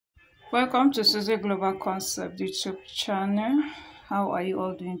Welcome to Suzy Global Concept YouTube channel. How are you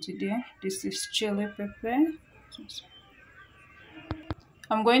all doing today? This is chili pepper.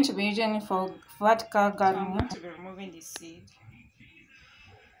 I'm going to be using it for vertical gardening. I'm going to be removing the seed.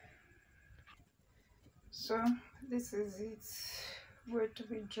 So this is it. We're to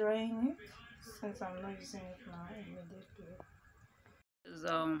be drying it since I'm not using it now immediately. This is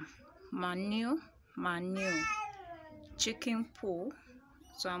manure chicken poo.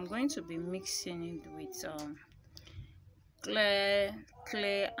 So I'm going to be mixing it with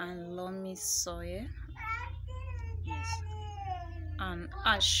clay and loamy soil, yes, and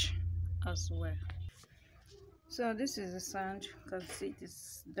ash as well. So this is the sand. You can see it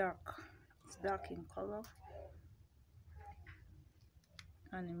is dark. It's dark in color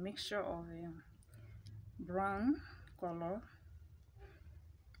and a mixture of brown color.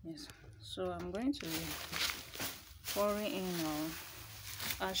 Yes. So I'm going to be pouring in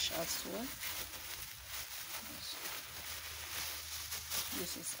ash as well. Yes.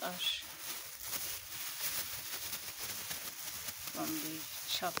 This is ash from the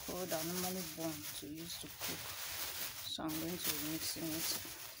charcoal that I normally burn to use to cook. So I'm going to be mixing it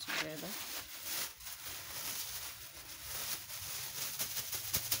together.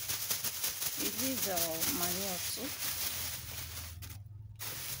 It is manure too.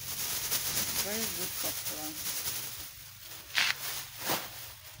 Very good for plants.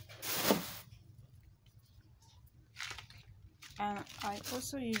 And I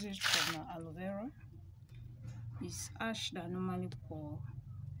also use it for my aloe vera. It's ash that I normally pour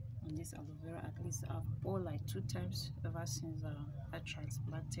on this aloe vera. At least I've poured like 2 times ever since I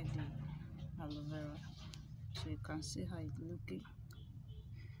transplanted the aloe vera. So you can see how it's looking.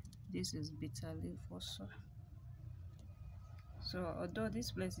 This is bitter leaf also. So although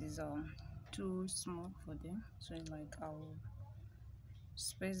this place is too small for them, so like I'll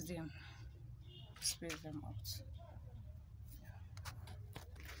space them out.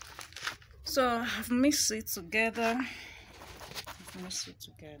 So I've mixed it together.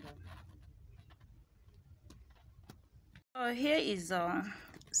 Here is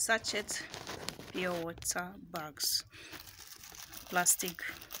sachet pure water bags, plastic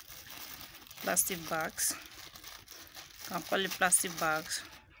bags. You can call it plastic bags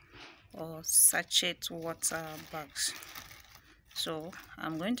or sachet water bags. So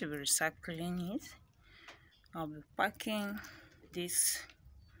I'm going to be recycling it. I'll be packing this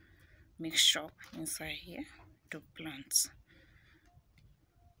mixture inside here to plants.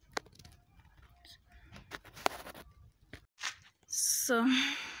 So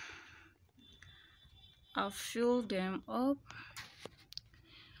I'll fill them up.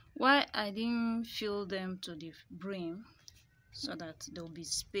 Why I didn't fill them to the brim, so that there will be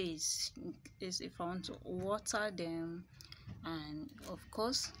space in case if I want to water them, and of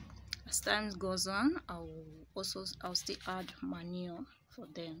course as time goes on I'll still add manure for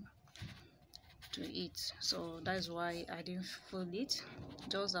them to eat. So that's why I didn't fill it.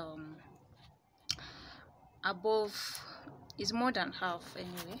 Just above, it's more than half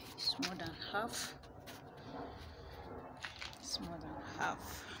anyway. It's more than half.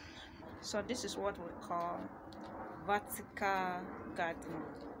 So this is what we call vertical gardening.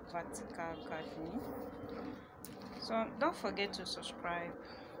 So don't forget to subscribe,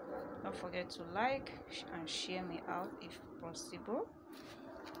 don't forget to like and share me out if possible.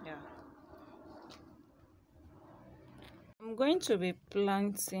 Yeah, I'm going to be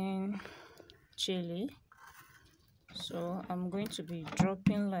planting chili, so I'm going to be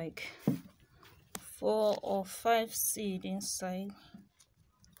dropping like 4 or 5 seeds inside.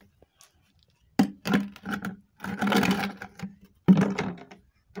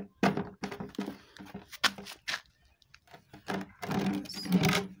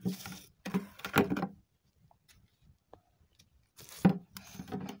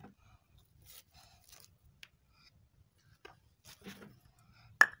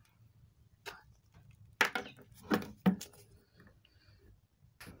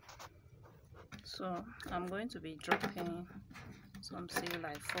 So I'm going to be dropping some seed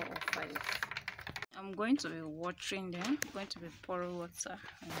like 4 or 5. I'm going to be watering them. I'm going to be pouring water,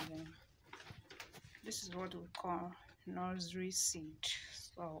 and then this is what we call nursery seed.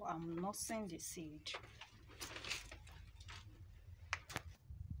 So I'm nursing the seed.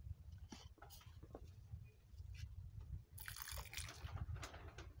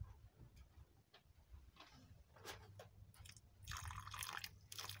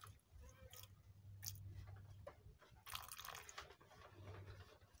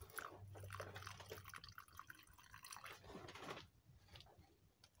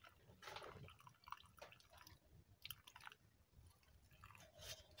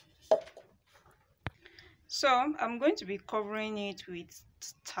 So I'm going to be covering it with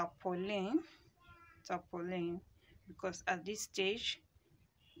tarpaulin because at this stage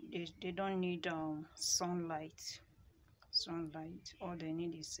they don't need sunlight. All they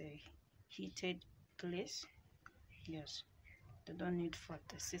need is a heated place. Yes, they don't need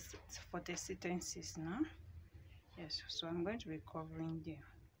photosynthesis now. Yes, so I'm going to be covering them.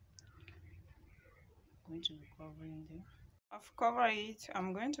 I've covered it.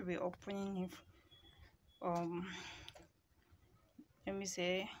 I'm going to be opening it let me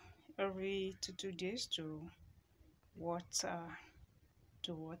say every 2 days to water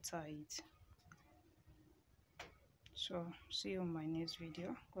it. So see you in my next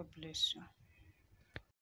video. God bless you.